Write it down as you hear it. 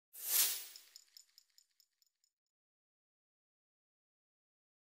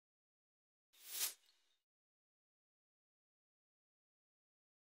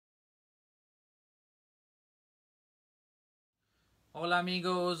Hola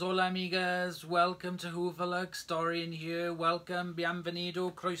amigos, hola amigas, welcome to Hoover, Dorian here, welcome,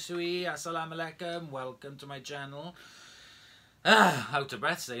 bienvenido, croeso, assalamu alaikum, welcome to my channel. Out of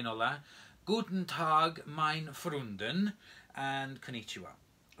breath saying all that. Guten Tag, mein Freunden, and konnichiwa.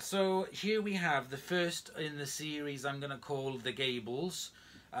 So here we have the first in the series I'm going to call the Gables,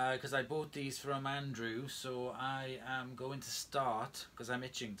 because I bought these from Andrew, so I am going to start, because I'm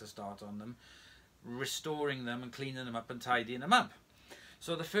itching to start on them, restoring them and cleaning them up and tidying them up.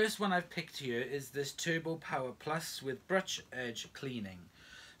 So the first one I've picked here is this Turbo Power Plus with brush edge cleaning.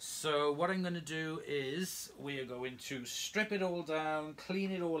 So what I'm going to do is we are going to strip it all down, clean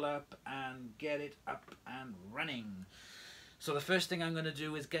it all up and get it up and running. So the first thing I'm going to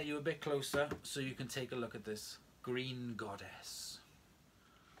do is get you a bit closer so you can take a look at this green goddess.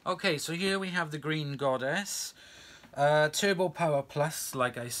 Okay, so here we have the green goddess. Turbo Power Plus,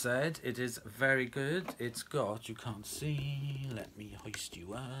 like I said, it is very good. It's got, you can't see, let me hoist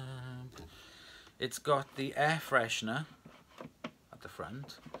you up. It's got the air freshener at the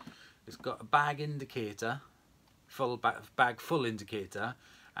front. It's got a bag indicator, bag full indicator,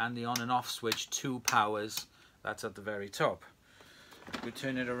 and the on and off switch, 2 powers. That's at the very top. We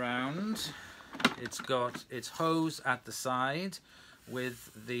turn it around. It's got its hose at the side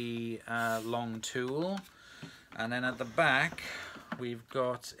with the long tool. And then at the back, we've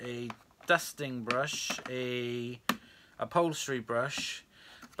got a dusting brush, a upholstery brush,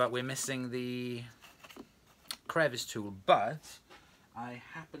 but we're missing the crevice tool. But I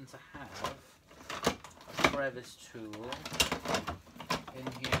happen to have a crevice tool in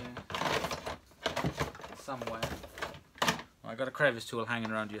here somewhere. Well, I got a crevice tool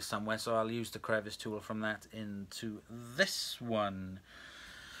hanging around here somewhere, so I'll use the crevice tool from that into this one.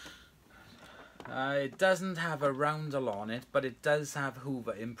 It doesn't have a roundel on it, but it does have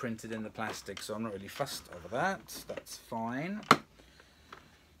Hoover imprinted in the plastic, so I'm not really fussed over that. That's fine.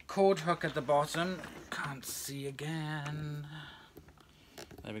 Cord hook at the bottom, can't see again.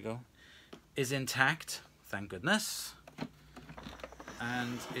 There we go. Is intact, thank goodness.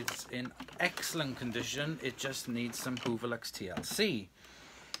 And it's in excellent condition. It just needs some Hooverlux TLC.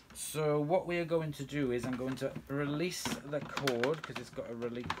 So what we are going to do is I'm going to release the cord, because it's got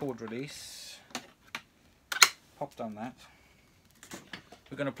a cord release. Pop down that.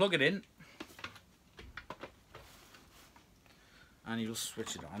 We're going to plug it in, and you'll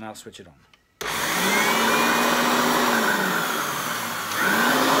switch it on, and I'll switch it on.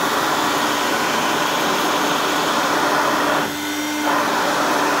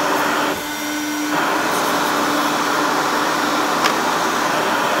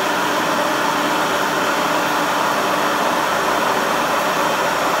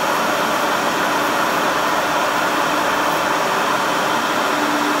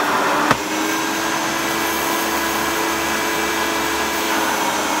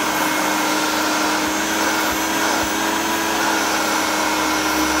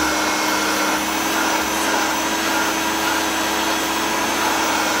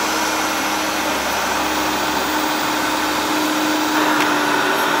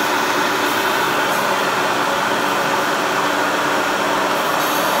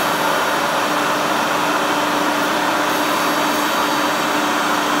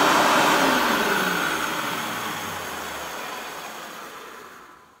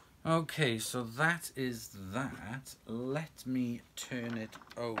 Okay, so that is that. Let me turn it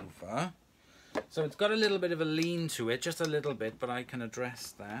over. So it's got a little bit of a lean to it, just a little bit, but I can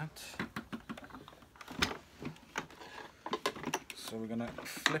address that. So we're going to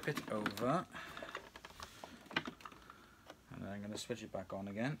flip it over. And then I'm going to switch it back on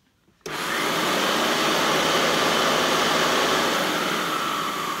again.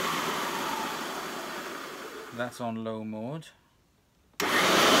 That's on low mode.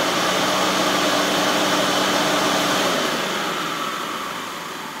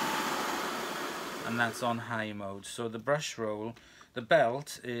 And that's on high mode. So the brush roll, the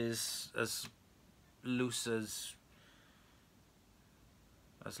belt is as loose as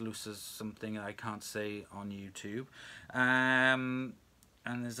something I can't say on YouTube. And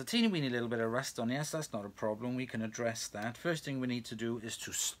there's a teeny weeny little bit of rust on. Yes, that's not a problem. We can address that. First thing we need to do is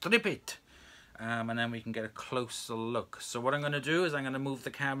to strip it. And then we can get a closer look. So what I'm going to do is I'm going to move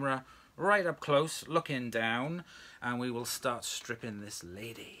the camera right up close, looking down, and we will start stripping this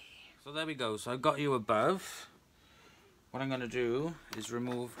lady. So there we go. So I've got you above. What I'm going to do is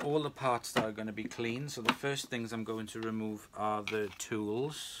remove all the parts that are going to be clean. So the first things I'm going to remove are the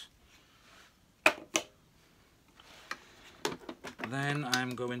tools. Then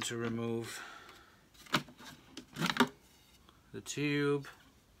I'm going to remove the tube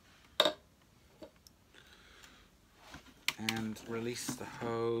and release the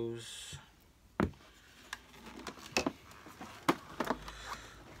hose.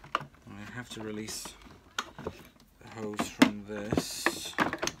 I have to release the hose from this.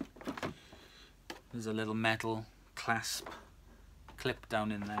 There's a little metal clasp clip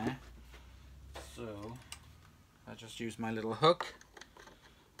down in there, so I just use my little hook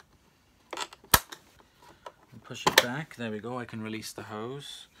and push it back. There we go, I can release the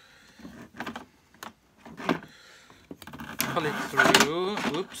hose. Pull it through.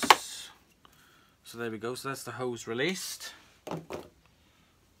 Oops. So there we go, so that's the hose released. I'm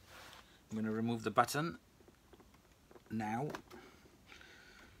going to remove the button now.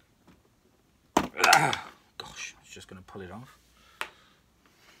 Gosh, I was just going to pull it off.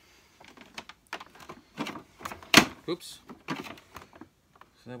 Oops.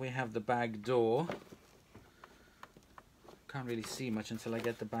 So there we have the bag door. Can't really see much until I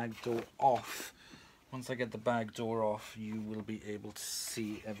get the bag door off. Once I get the bag door off, you will be able to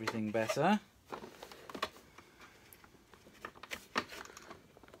see everything better.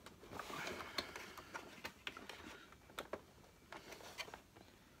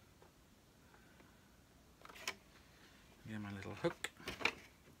 Get my little hook.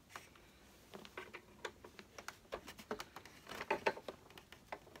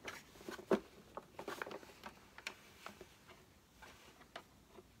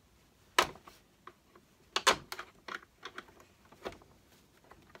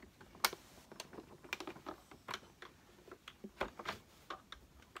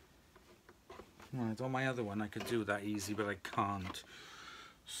 Right, on my other one I could do that easy, but I can't.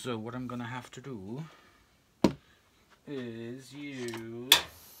 So what I'm going to have to do is use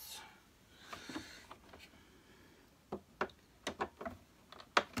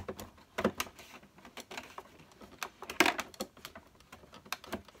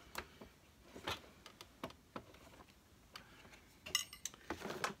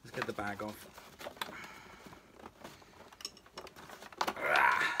let's get the bag off.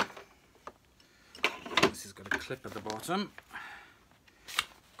 This has got a clip at the bottom.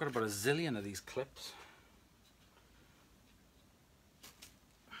 I've got about a zillion of these clips.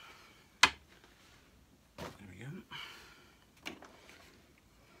 There we go.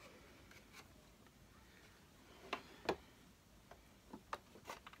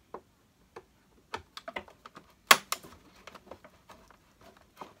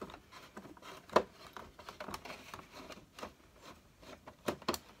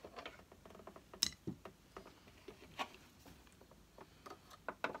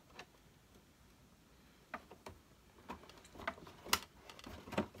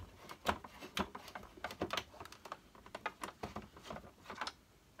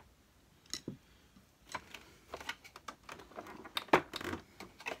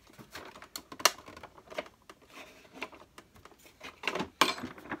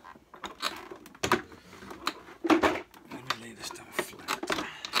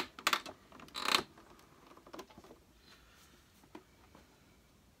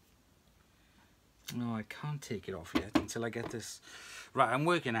 No, I can't take it off yet until I get this. Right, I'm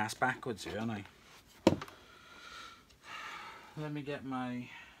working ass backwards here, aren't I? Let me get my...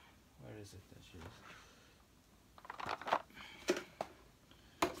 Where is it? There she is.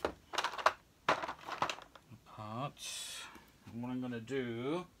 Apart. And what I'm going to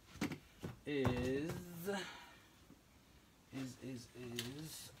do is...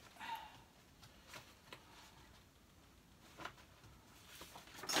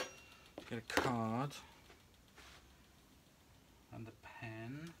 Get a card and a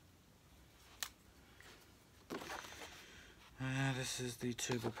pen. This is the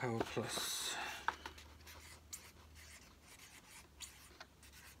Turbo Power Plus.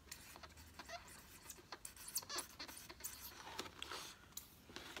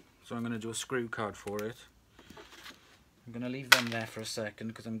 So I'm going to do a screw card for it. I'm going to leave them there for a second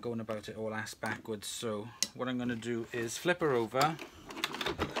because I'm going about it all ass backwards. So what I'm going to do is flip her over,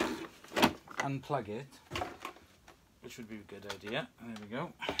 unplug it, which would be a good idea. There we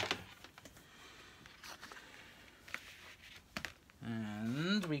go.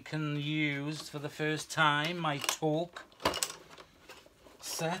 And we can use for the first time my torque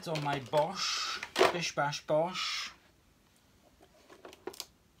set on my Bosch, Bish Bash Bosch.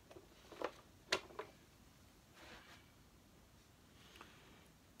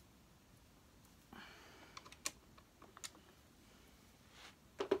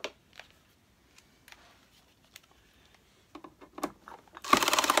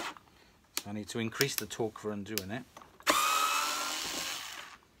 I need to increase the torque for undoing it.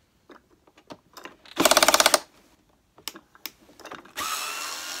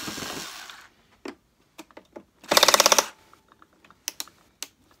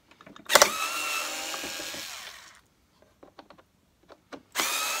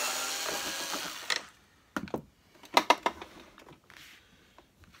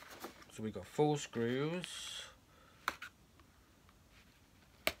 So we've got 4 screws.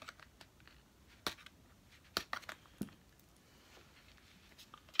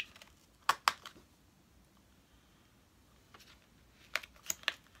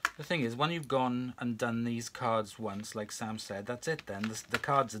 The thing is, when you've gone and done these cards once, like Sam said, that's it then. The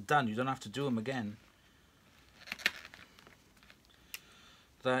cards are done. You don't have to do them again.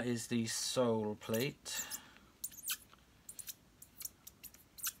 That is the sole plate.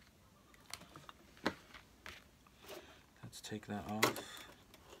 Let's take that off.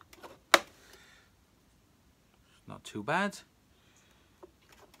 Not too bad.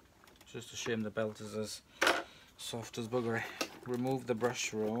 Just a shame the belt is as soft as buggery. Remove the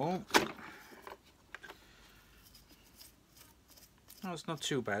brush roll. Oh, it's not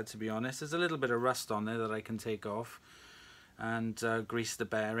too bad, to be honest. There's a little bit of rust on there that I can take off and grease the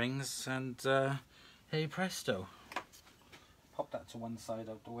bearings, and hey presto. Pop that to one side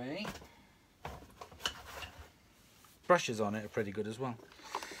out the way. Brushes on it are pretty good as well.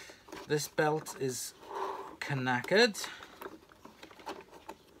 This belt is knackered.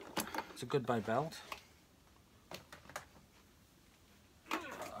 It's a goodbye belt.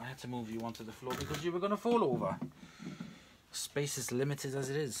 I had to move you onto the floor because you were going to fall over. Space is limited as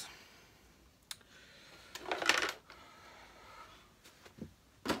it is.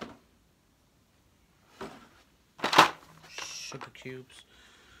 Sugar cubes.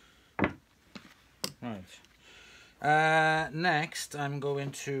 Right. Next, I'm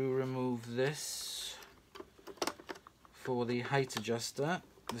going to remove this for the height adjuster.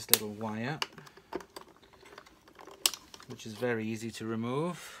 This little wire, which is very easy to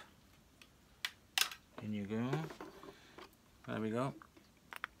remove. In you go. There we go.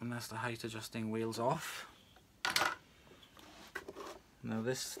 And that's the height adjusting wheels off. Now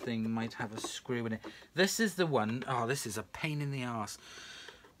this thing might have a screw in it. This is the one, oh, this is a pain in the arse.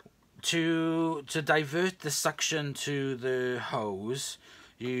 To divert the suction to the hose,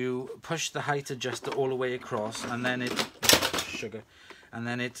 you push the height adjuster all the way across, and then it, sugar, and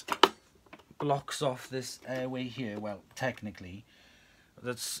then it blocks off this airway here. Well, technically,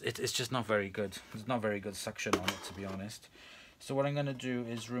 it's just not very good. There's not very good suction on it, to be honest. So what I'm going to do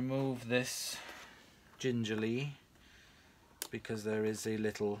is remove this gingerly, because there is a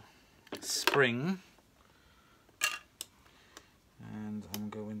little spring, and I'm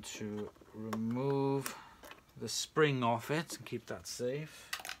going to remove the spring off it and keep that safe.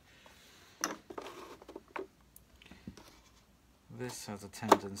 This has a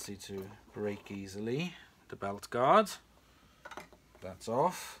tendency to break easily. The belt guard, that's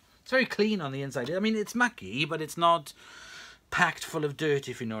off. It's very clean on the inside. I mean, it's mucky, but it's not packed full of dirt,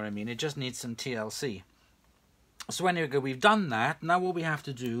 if you know what I mean. It just needs some TLC. So anyway, we've done that. Now what we have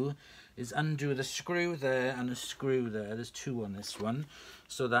to do is undo the screw there and the screw there. There's 2 on this one,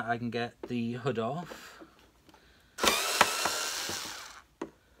 so that I can get the hood off.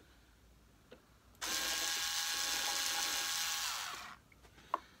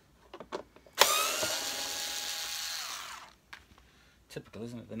 Typical,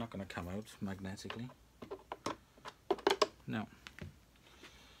 isn't it? They're not going to come out magnetically. No.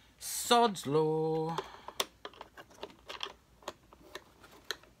 Sod's law.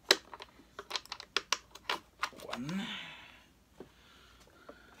 One.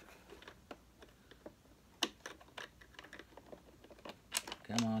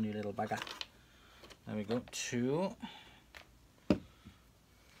 Come on, you little bugger. There we go. 2.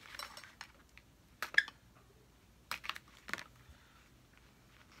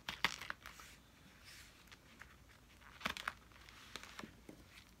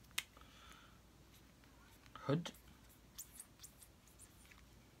 Hood.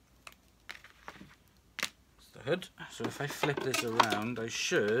 It's the hood. So if I flip this around, I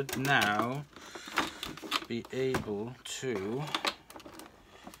should now be able to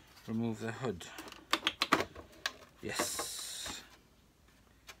remove the hood. Yes.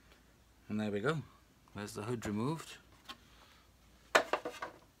 And there we go. There's the hood removed.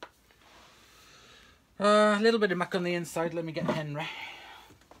 A little bit of muck on the inside. Let me get Henry.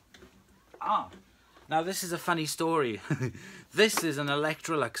 Now this is a funny story. This is an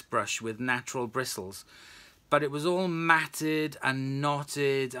Electrolux brush with natural bristles, but it was all matted and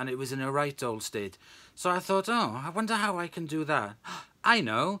knotted, and it was in a right old state. So I thought, oh, I wonder how I can do that. I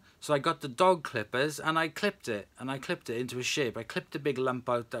know. So I got the dog clippers and I clipped it, into a shape. I clipped a big lump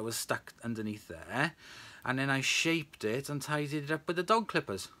out that was stuck underneath there, and then I shaped it and tidied it up with the dog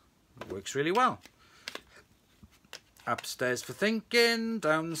clippers. It works really well. Upstairs for thinking,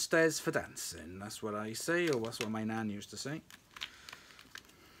 downstairs for dancing. That's what I say, or that's what my nan used to say.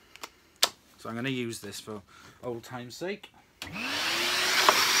 So I'm going to use this for old time's sake.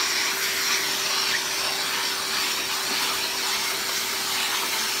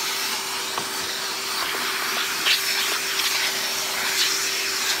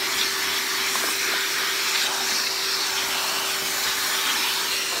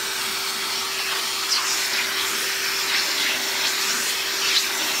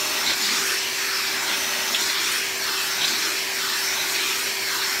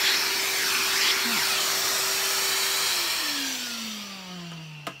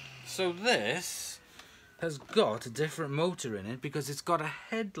 So this has got a different motor in it because it's got a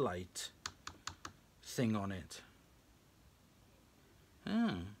headlight thing on it.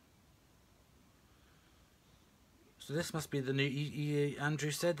 So this must be the new...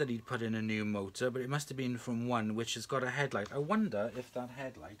 Andrew said that he'd put in a new motor, but it must have been from one which has got a headlight. I wonder if that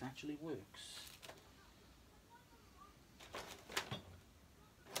headlight actually works.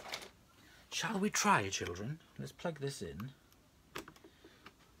 Shall we try, children? Let's plug this in.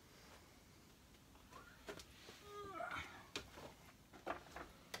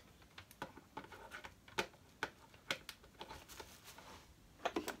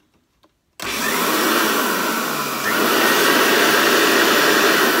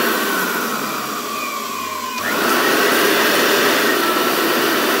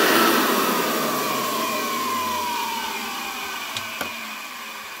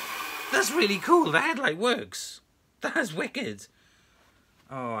 That's really cool. The headlight works. That's wicked.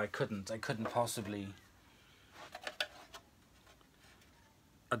 Oh, I couldn't possibly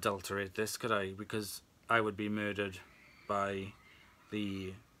adulterate this, could I? Because I would be murdered by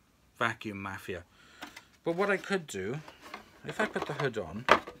the vacuum mafia. But what I could do, if I put the hood on,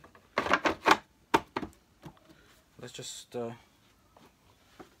 let's just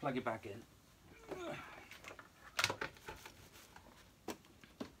plug it back in.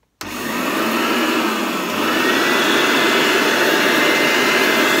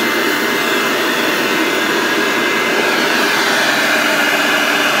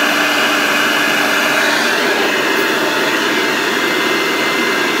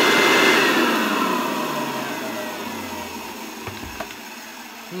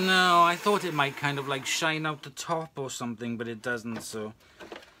 No, I thought it might kind of like shine out the top or something, but it doesn't, so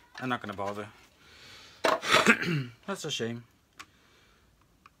I'm not going to bother. That's a shame.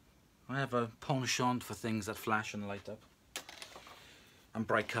 I have a penchant for things that flash and light up. And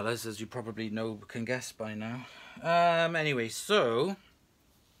bright colours, as you probably can guess by now. Anyway, so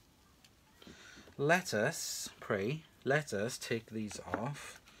let us take these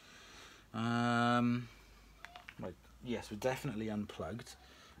off. Right, yes, we're definitely unplugged.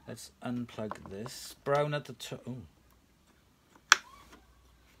 Let's unplug this. Brown at the top.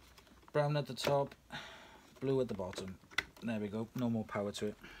 Brown at the top, blue at the bottom. There we go. No more power to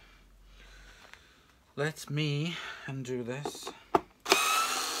it. Let me undo this.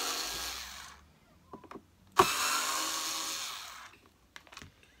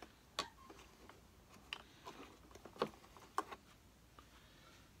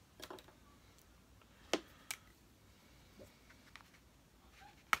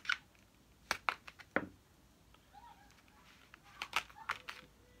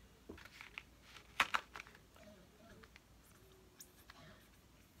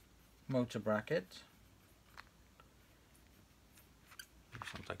 Motor bracket.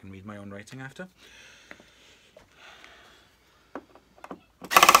 Sometimes I can read my own writing after.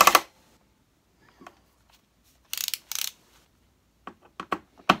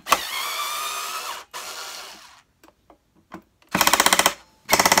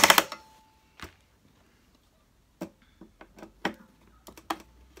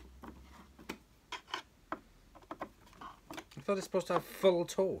 I thought it's supposed to have full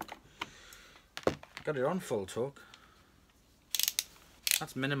torque. Got it on full torque.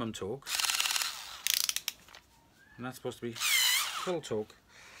 That's minimum torque. And that's supposed to be full torque.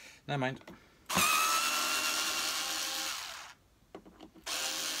 Never mind.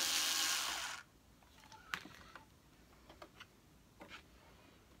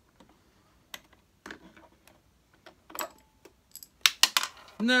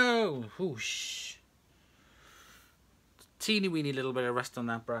 No! Whoosh. Teeny weeny little bit of rust on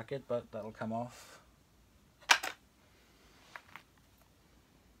that bracket, but that'll come off.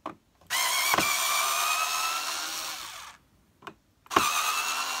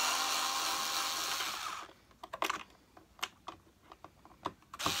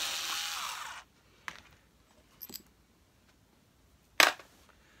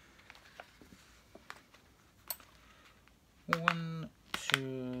 One,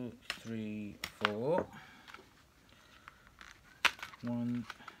 two, three, four. 1,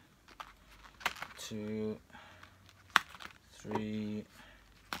 2, 3,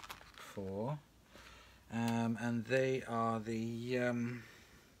 4, and they are the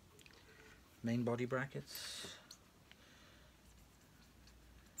main body brackets.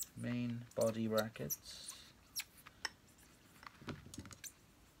 Main body brackets.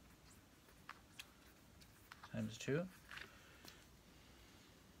 Times 2.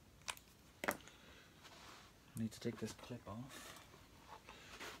 I need to take this clip off.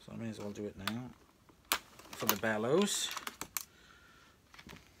 So I may as well do it now for the bellows.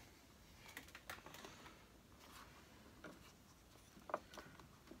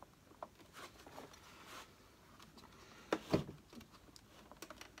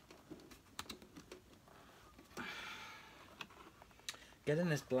 Getting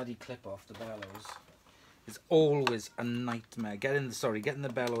this bloody clip off the bellows is always a nightmare. Getting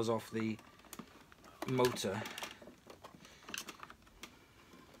the bellows off the motor.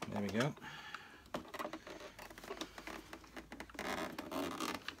 There we go.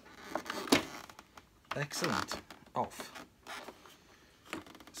 Excellent. Off.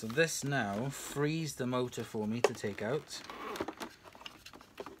 So this now frees the motor for me to take out.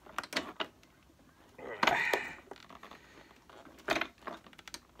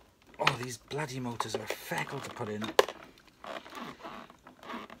 Oh, these bloody motors are a feckle to put in.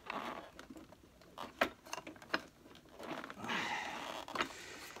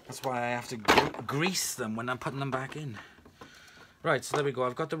 That's why I have to grease them when I'm putting them back in. Right, so there we go.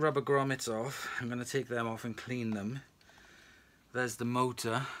 I've got the rubber grommets off. I'm going to take them off and clean them. There's the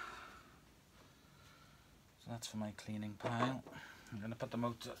motor. So that's for my cleaning pile. I'm going to put the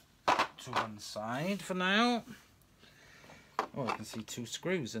motor to one side for now. Oh, I can see 2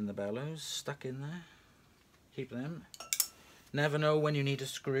 screws in the bellows stuck in there. Keep them. Never know when you need a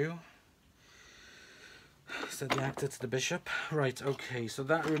screw. Said the actor to the bishop. Right, okay, so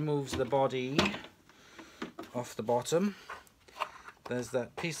that removes the body off the bottom. There's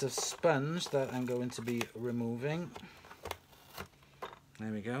that piece of sponge that I'm going to be removing.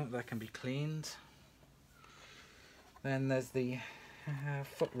 There we go, that can be cleaned. Then there's the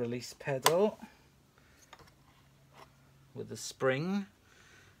foot release pedal with the spring.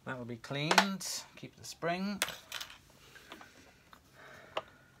 That will be cleaned. Keep the spring.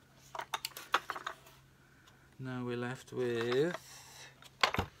 Now we're left with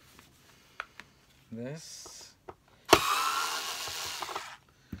this.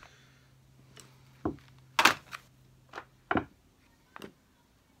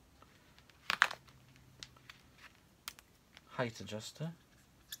 Height adjuster.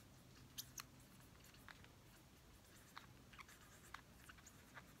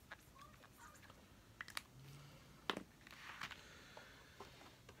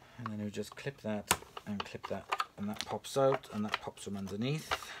 And then we just clip that and clip that, and that pops out, and that pops from underneath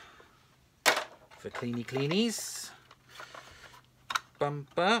for cleany cleanies.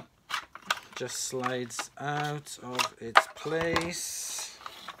 Bumper just slides out of its place.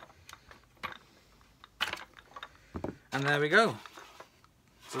 And there we go.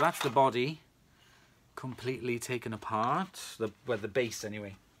 So that's the body completely taken apart, the base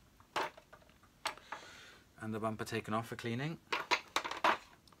anyway. And the bumper taken off for cleaning.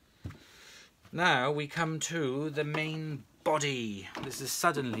 Now we come to the main body. This is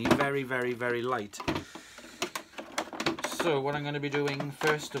suddenly very, very, very light. So what I'm going to be doing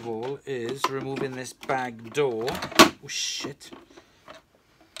first of all is removing this bag door. Oh shit.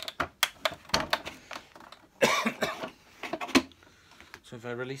 So if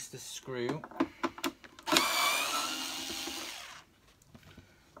I release this screw,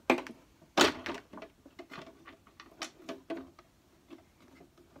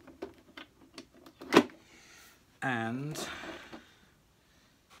 and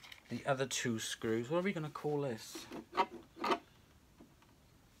the other 2 screws, what are we going to call this?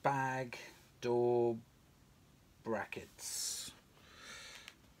 Bag door brackets.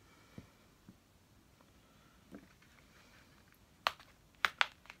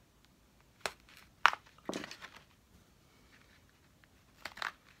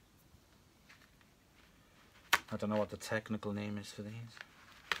 I don't know what the technical name is for these.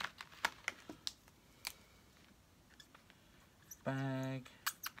 Bag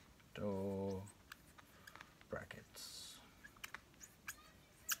door brackets.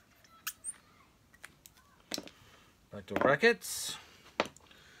 Bag door brackets.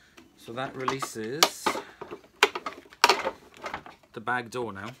 So that releases the bag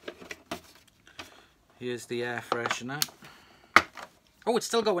door now. Here's the air freshener. Oh, it's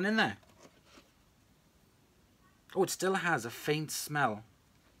still going in there. Oh, it still has a faint smell.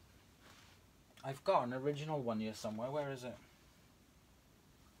 I've got an original one here somewhere. Where is it?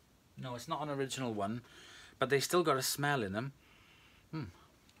 No, it's not an original one, but they still got a smell in them.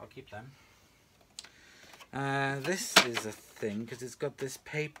 I'll keep them. This is a thing because it's got this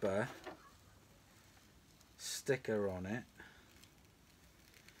paper sticker on it.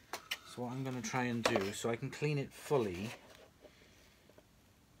 So what I'm going to try and do, so I can clean it fully,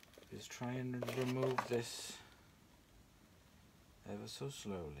 is try and remove this ever so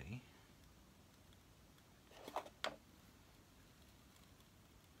slowly.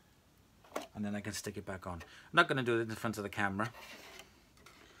 And then I can stick it back on. I'm not going to do it in front of the camera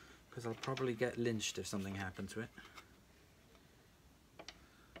because I'll probably get lynched if something happened to it.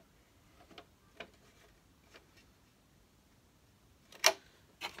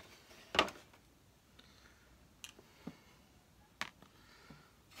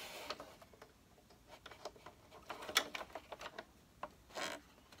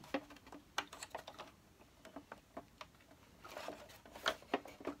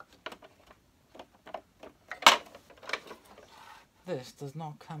 this does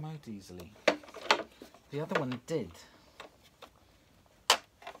not come out easily. The other one did.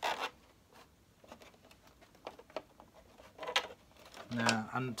 Nah,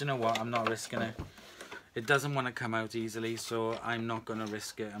 and do you know what? I'm not risking it. It doesn't want to come out easily, so I'm not going to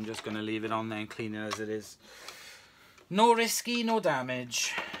risk it. I'm just going to leave it on there and clean it as it is. No risky, no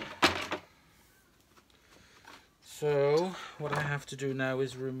damage. So, what I have to do now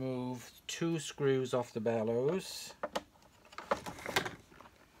is remove 2 screws off the bellows.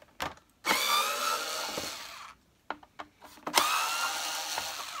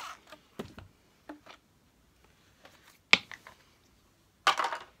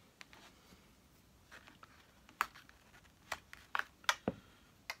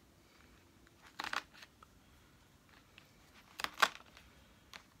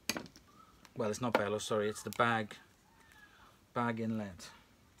 Well, it's not bellows, sorry, it's the bag inlet.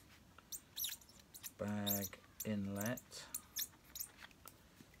 Bag inlet.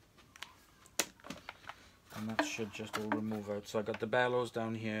 And that should just all remove out. So I got the bellows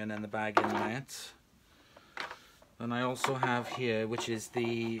down here and then the bag inlet. Then I also have here, which is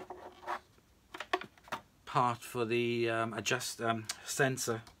the part for the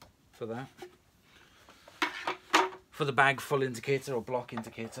sensor for that. For the bag full indicator or block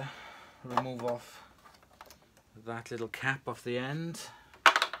indicator. Remove off that little cap off the end.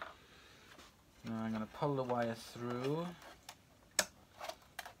 Now I'm going to pull the wire through,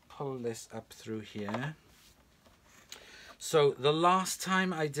 pull this up through here. So the last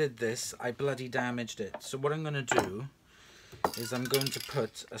time I did this, I bloody damaged it. So what I'm going to do is I'm going to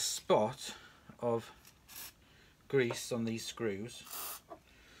put a spot of grease on these screws,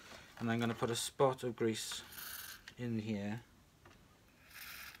 and I'm going to put a spot of grease in here,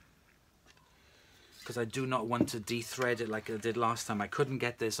 because I do not want to de-thread it like I did last time. I couldn't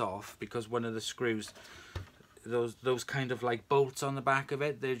get this off because one of the screws, those kind of like bolts on the back of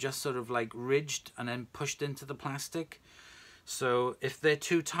it, they're just sort of like ridged and then pushed into the plastic. So if they're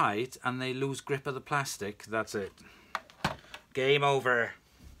too tight and they lose grip of the plastic, that's it. Game over.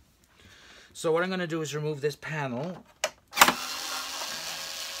 So what I'm going to do is remove this panel.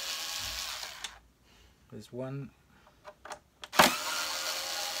 There's 1,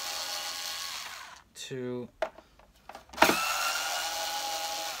 2,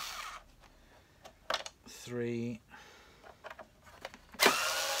 3,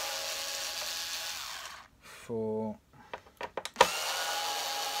 4,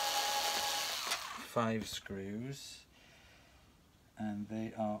 5 screws, and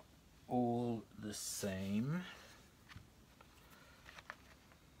they are all the same.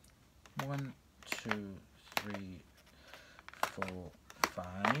 1, 2, 3, 4,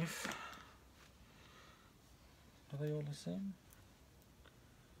 5. Are they all the same?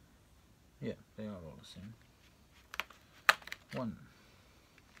 Yeah, they are all the same. 1,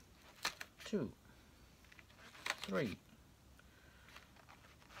 2, 3,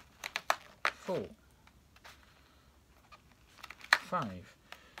 4, 5.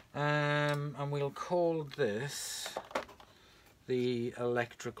 And we'll call this the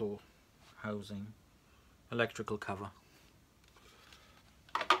electrical housing, electrical cover.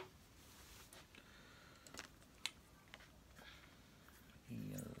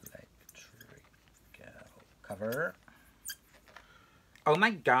 Cover. Oh my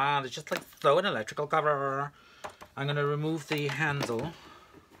god, it's just like so an electrical cover. I'm going to remove the handle.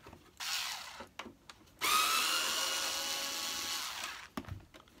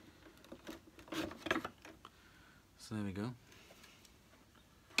 So there we go.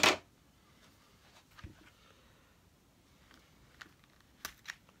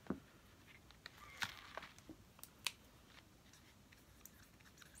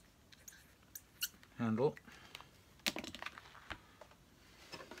 Handle.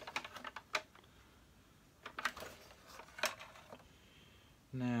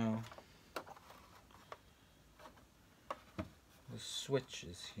 Now, the switch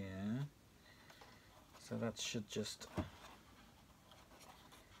is here, so that should just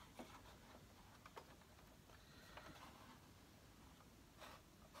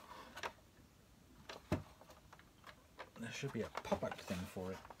there should be a pop-out thing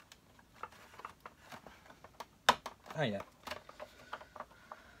for it. Oh yeah.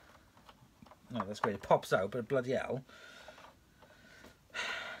 No, that's great. It pops out, but bloody hell.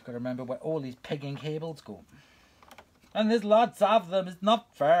 Gotta remember where all these pegging cables go. And there's lots of them. It's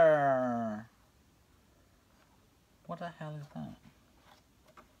not fair. What the hell is that?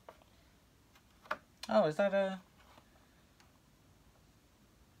 Oh, is that a...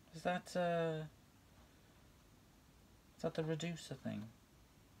 Is that the reducer thing?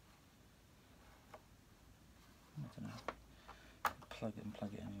 I don't know. unplug it and plug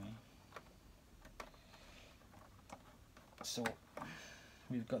it anyway. So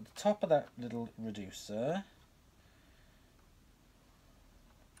we've got the top of that little reducer,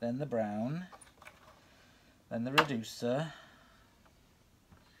 then the brown, then the reducer,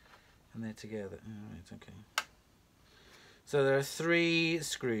 and they're together. Alright, okay. So there are 3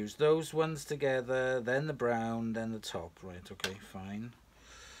 screws, those ones together, then the brown, then the top. Right, okay, fine.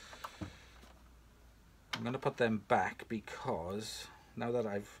 I'm going to put them back because now that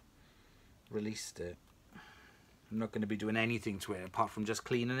I've released it, I'm not going to be doing anything to it apart from just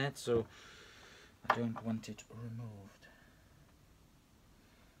cleaning it, so I don't want it removed.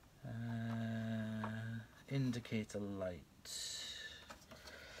 Indicator light.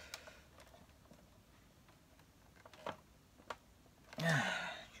 You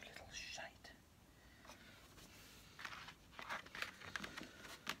little shite.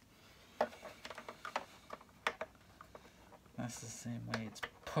 That's the same way it's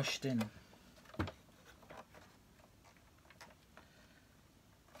pushed in.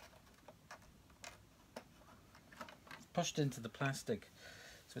 It's pushed into the plastic,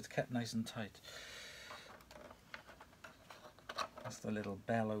 so it's kept nice and tight. That's the little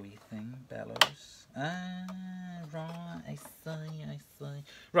bellowy thing, bellows. Ah, right, I see.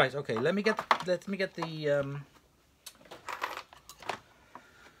 Right, okay, let me get the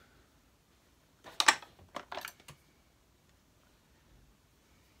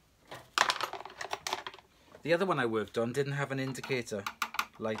the other one I worked on didn't have an indicator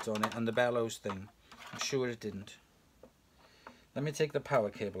light on it, and the bellows thing, I'm sure it didn't. Let me take the power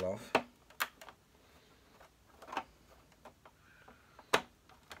cable off.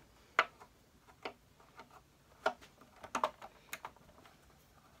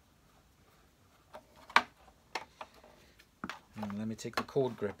 And let me take the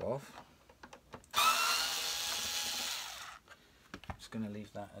cord grip off. I'm just going to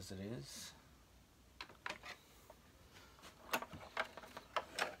leave that as it is.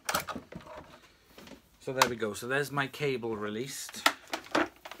 So there we go. So there's my cable released.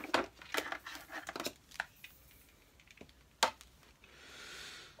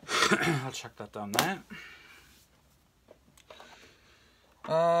 I'll chuck that down there.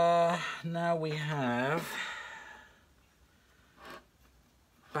 Now we have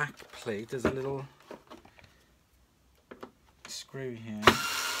back plate. There's a little screw here.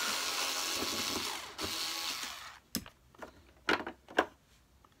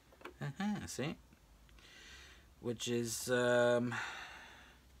 See? Which is what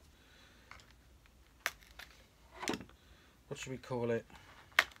should we call it?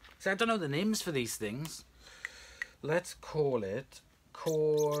 See, I don't know the names for these things. Let's call it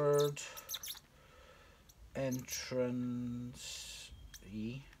cord entrance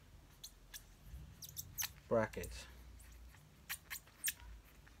bracket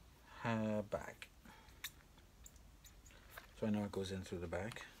back. So I know it goes in through the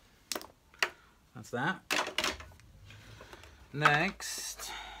back. That's that. Next,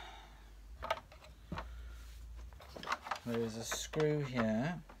 there is a screw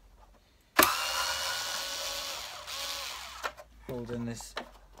here holding this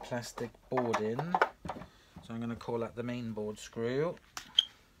plastic board in. So I'm going to call that the main board screw.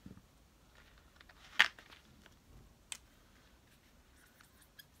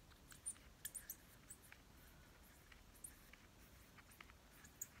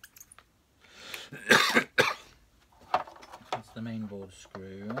 The main board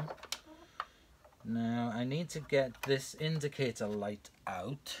screw. Now I need to get this indicator light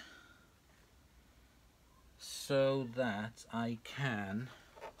out so that I can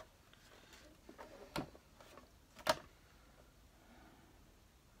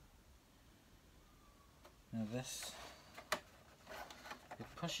now this, it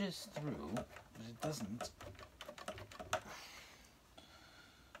pushes through but it doesn't,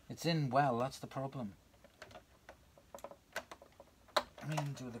 it's in well, that's the problem. Let me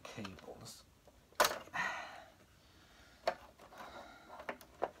undo the cables.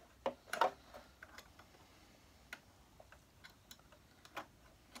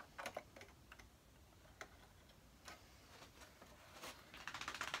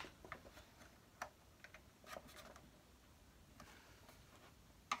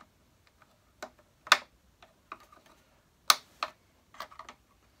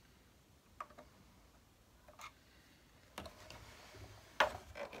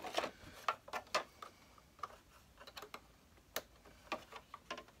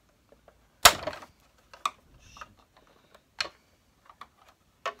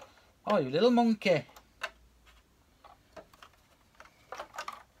 Oh, you little monkey.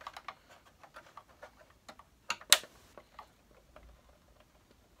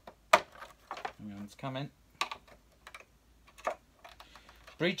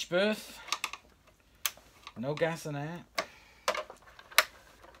 Breech berth. No gas and air.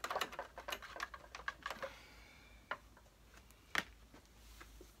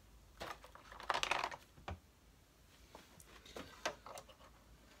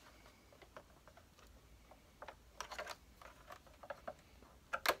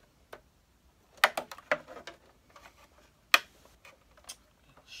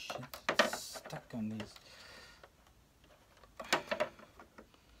 Shit, it's stuck on these.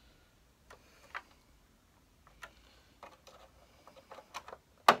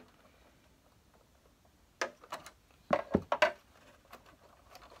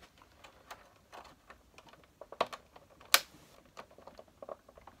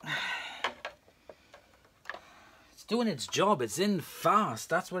 Doing its job. It's in fast.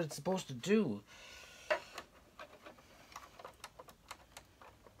 That's what it's supposed to do. It's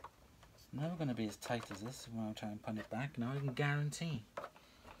never going to be as tight as this when I try and put it back. Now I can guarantee.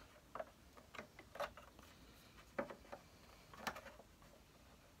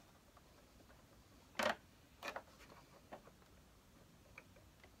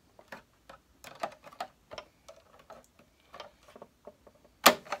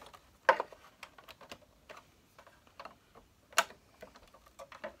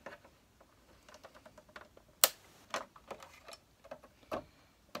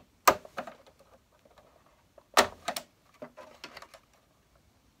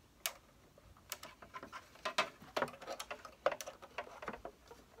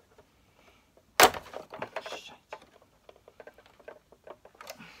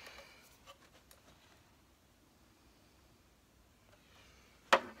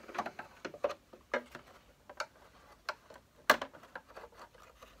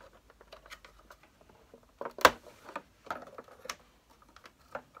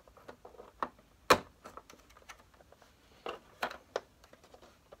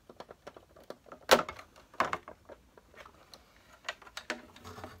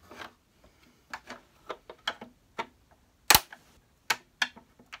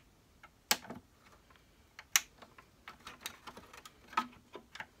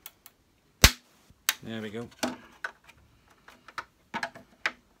 There we go.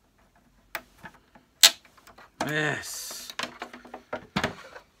 Yes.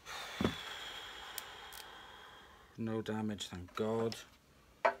 No damage, thank God.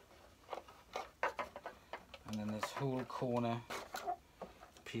 And then this whole corner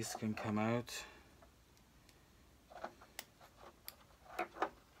piece can come out.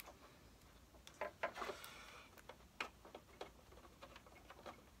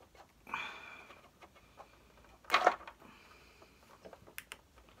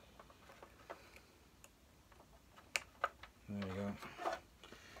 There we go.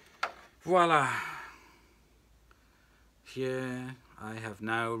 Voila! Here I have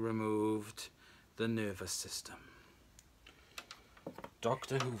now removed the nervous system.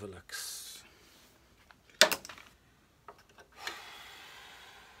 Dr. Hoover looks.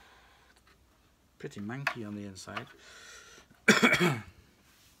 Pretty manky on the inside.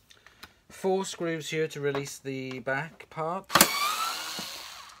 4 screws here to release the back part.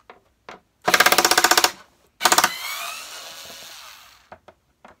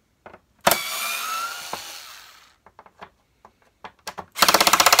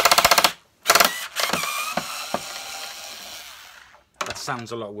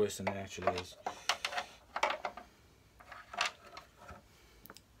 Sounds a lot worse than it actually is.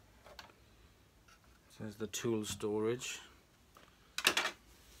 So there's the tool storage.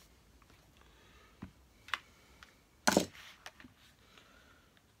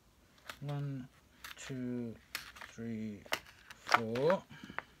 One, two, three, 4.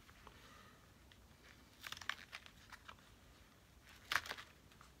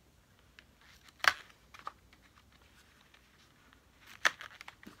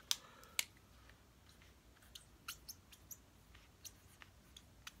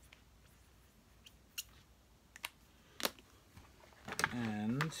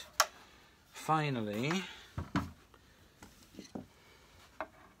 And finally,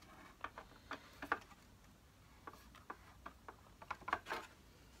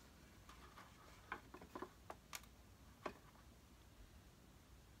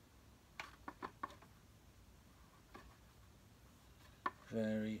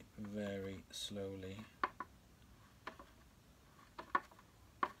 very, very slowly.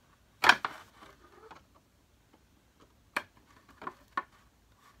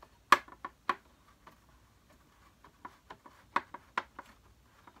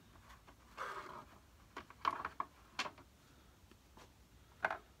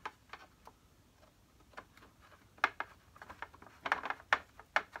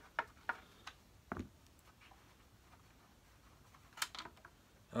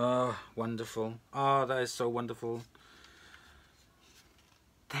 Oh, wonderful. Oh, that is so wonderful.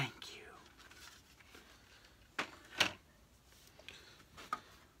 Thank you.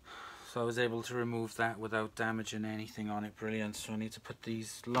 So I was able to remove that without damaging anything on it. Brilliant. So I need to put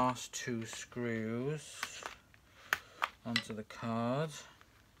these last 2 screws onto the card.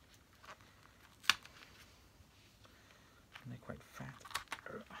 And they're quite fat.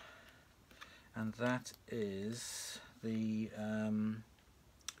 And that is the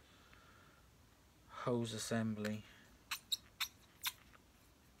hose assembly.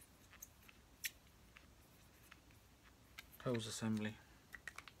 Hose assembly.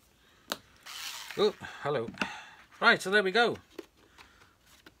 Oh, hello. Right, so there we go.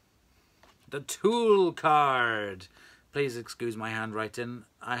 The tool card. Please excuse my handwriting.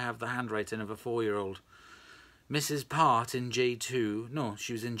 I have the handwriting of a 4-year-old. Mrs. Part in J2, no,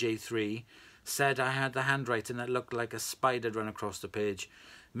 she was in J3, said I had the handwriting that looked like a spider run across the page.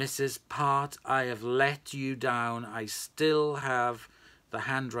 Mrs. Part, I have let you down. I still have the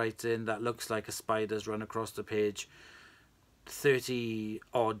handwriting that looks like a spider's run across the page. 30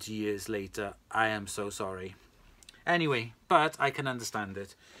 odd years later, I am so sorry. Anyway, but I can understand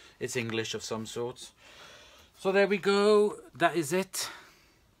it. It's English of some sort. So there we go. That is it.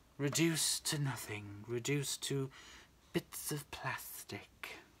 Reduced to nothing. Reduced to bits of plastic.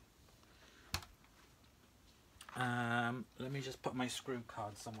 Let me just put my screw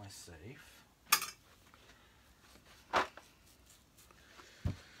card somewhere safe.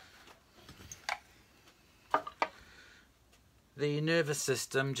 The nervous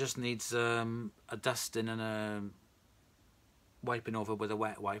system just needs a dusting and a wiping over with a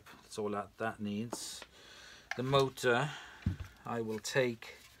wet wipe. That's all that needs. The motor, I will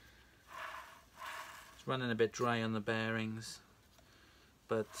take. It's running a bit dry on the bearings,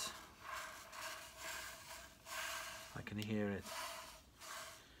 but I can hear it.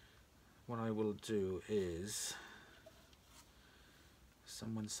 What I will do is,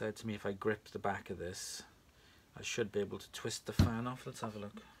 someone said to me if I grip the back of this, I should be able to twist the fan off. Let's have a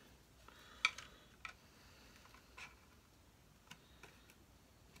look.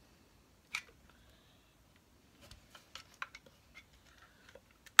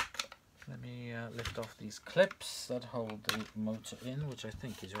 Let me lift off these clips that hold the motor in, which I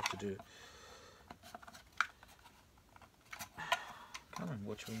think is you have to do. I can't remember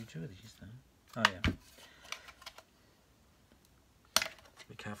which way you do these now. Oh yeah.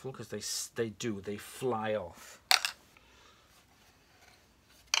 Be careful because they fly off.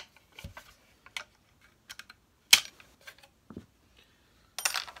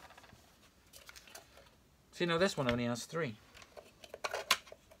 See, now this one only has 3.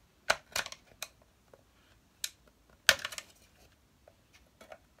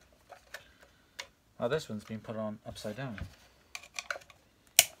 Oh, this one's been put on upside down.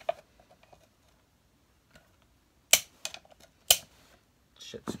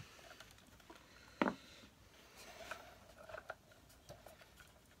 Shit.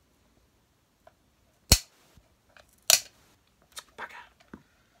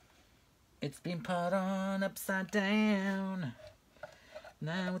 It's been put on upside down.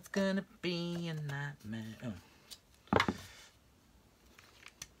 Now it's gonna be a nightmare. Oh.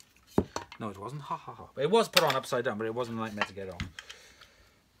 No, it wasn't. Ha ha ha. It was put on upside down, but it wasn't a nightmare to get on.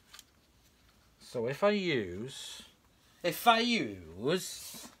 So if I use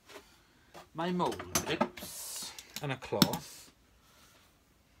my mold grips and a cloth,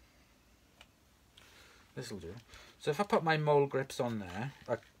 this will do. So if I put my mold grips on there,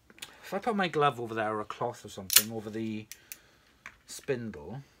 if I put my glove over there or a cloth or something over the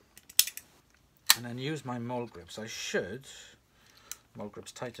spindle, and then use my mold grips, I should, mold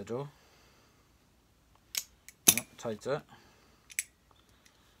grips tighter though, no, tighter,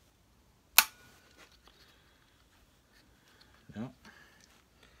 no,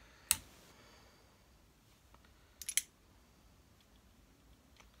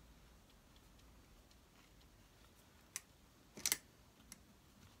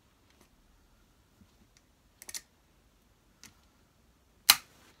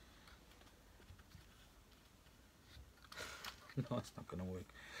 no, it's not going to work.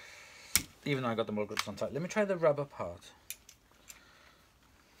 Even though I got the mold grips on tight. Let me try the rubber part,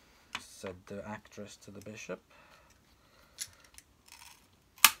 said the actress to the bishop.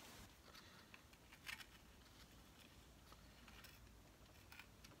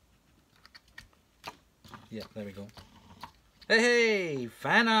 Yeah, there we go. Hey,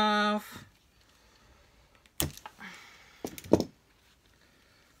 fan off!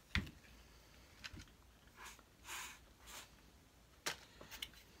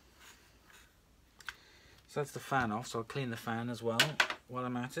 So that's the fan off, so I'll clean the fan as well while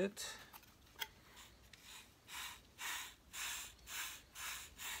I'm at it.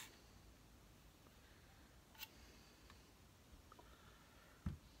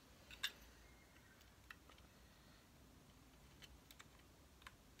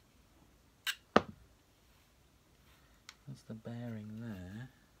 That's the bearing there.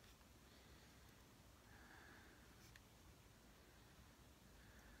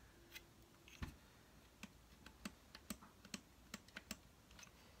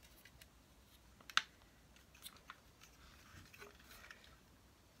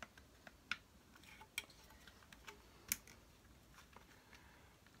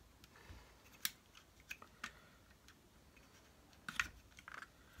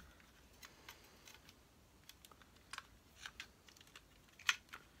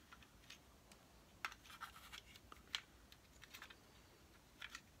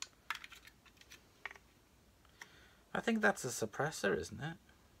 I think that's a suppressor, isn't it?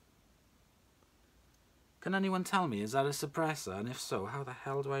 Can anyone tell me, is that a suppressor? And if so, how the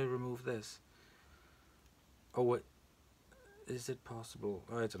hell do I remove this? Oh, wait. Is it possible?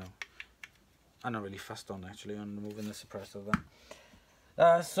 Oh, I don't know. I'm not really fussed on, actually, on removing the suppressor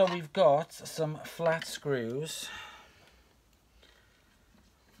then. So we've got some flat screws.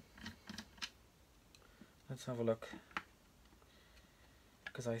 Let's have a look.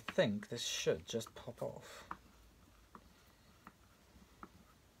 Because I think this should just pop off.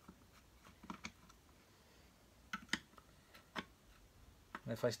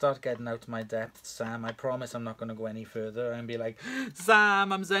 If I start getting out of my depth, Sam, I promise I'm not going to go any further and be like,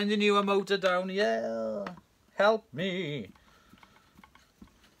 Sam, I'm sending you a motor down here. Help me.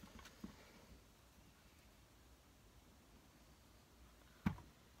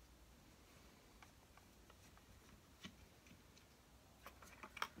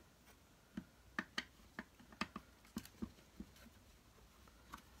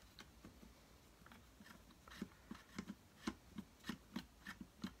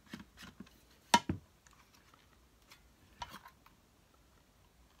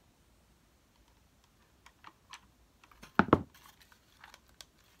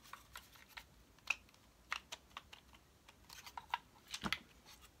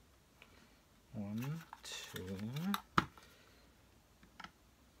 One, two.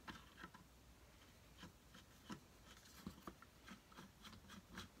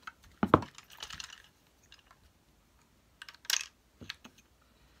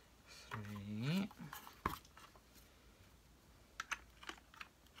 Three.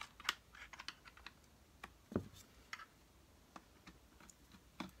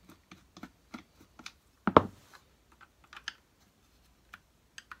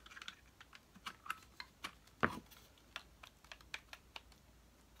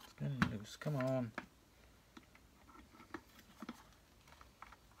 Loose. Come on.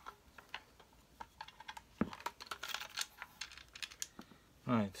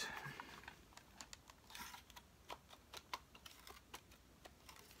 Right.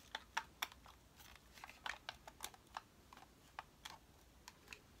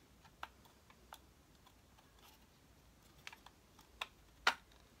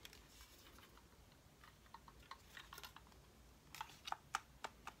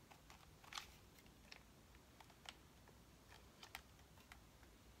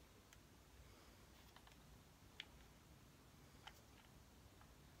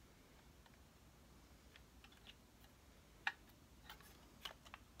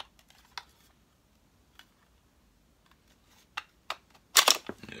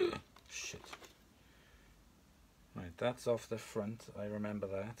 Shit. Right, that's off the front. I remember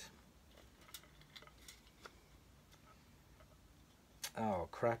that. Oh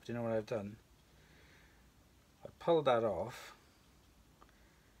crap, do you know what I've done? I pulled that off,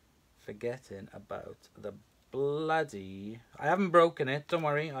 forgetting about the bloody... I haven't broken it, don't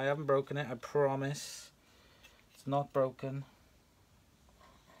worry, I haven't broken it, I promise. It's not broken.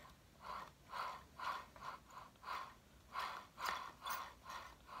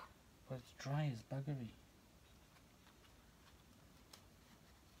 But it's dry as buggery.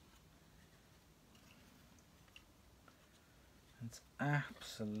 It's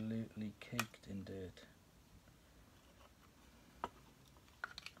absolutely caked in dirt.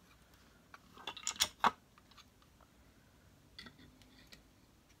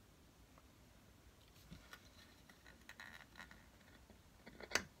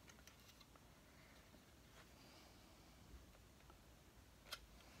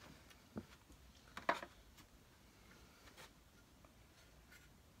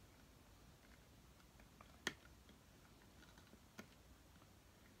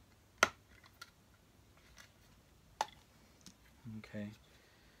 Okay.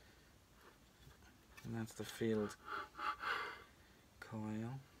 And that's the field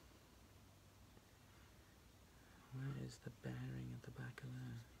coil. Where is the bearing at the back of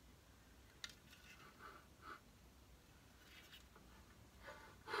there?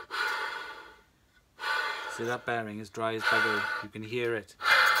 See, that bearing is dry as buggery. You can hear it.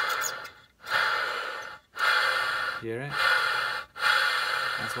 Hear it?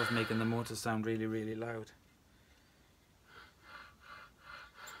 That's what's making the motor sound really, really loud.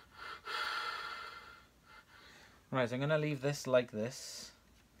 Right, I'm going to leave this like this,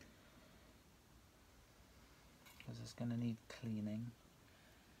 because it's going to need cleaning.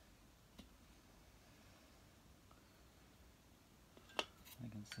 I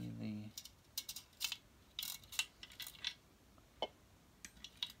can see the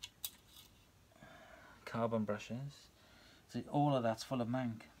carbon brushes. See, all of that's full of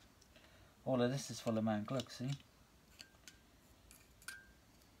mank. All of this is full of mank, look, see?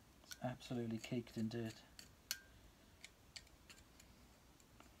 It's absolutely caked in dirt.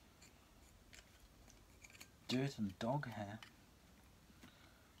 Dirt and dog hair.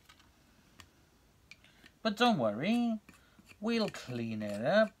 But don't worry, we'll clean it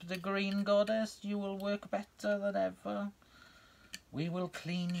up, the green goddess. You will work better than ever. We will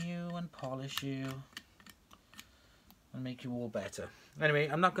clean you and polish you and make you all better. Anyway,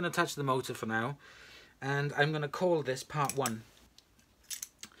 I'm not going to touch the motor for now, and I'm going to call this part 1.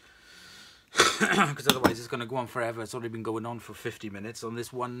 Because otherwise it's going to go on forever. It's already been going on for 50 minutes on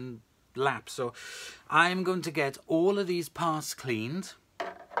this one lap. So I'm going to get all of these parts cleaned,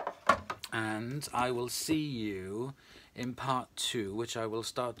 and I will see you in part 2, which I will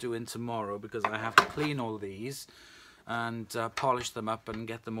start doing tomorrow, because I have to clean all these and polish them up and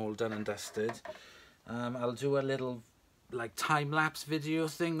get them all done and dusted. I'll do a little like time-lapse video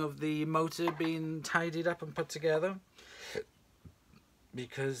thing of the motor being tidied up and put together,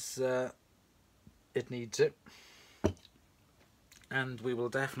 because it needs it. And we will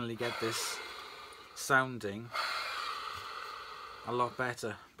definitely get this sounding a lot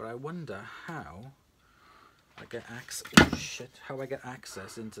better. But I wonder how I get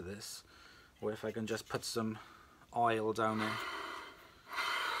access into this, or if I can just put some oil down there.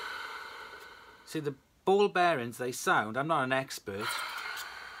 See, the ball bearings, they sound, I'm not an expert,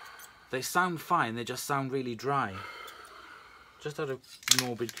 they sound fine, they just sound really dry. Just out of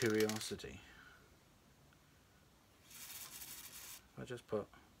morbid curiosity. I just put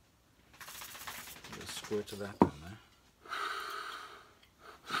a squirt of that down there.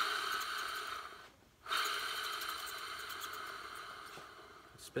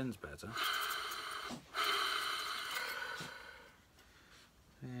 It spins better.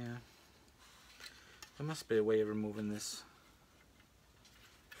 Yeah. There must be a way of removing this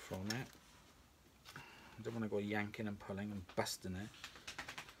from it. I don't want to go yanking and pulling and busting it.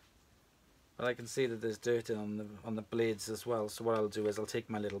 But I can see that there's dirt on the blades as well, so what I'll do is I'll take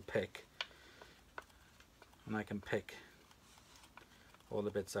my little pick and I can pick all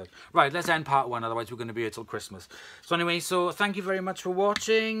the bits out. Right, let's end part 1, otherwise we're going to be here till Christmas. So anyway, so thank you very much for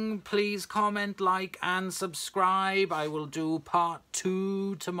watching. Please comment, like and subscribe. I will do part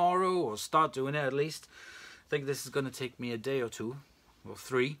 2 tomorrow, or start doing it at least. I think this is going to take me a day or 2 or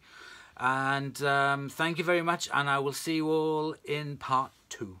 3. And thank you very much, and I will see you all in part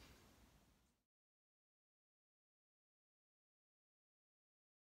 2.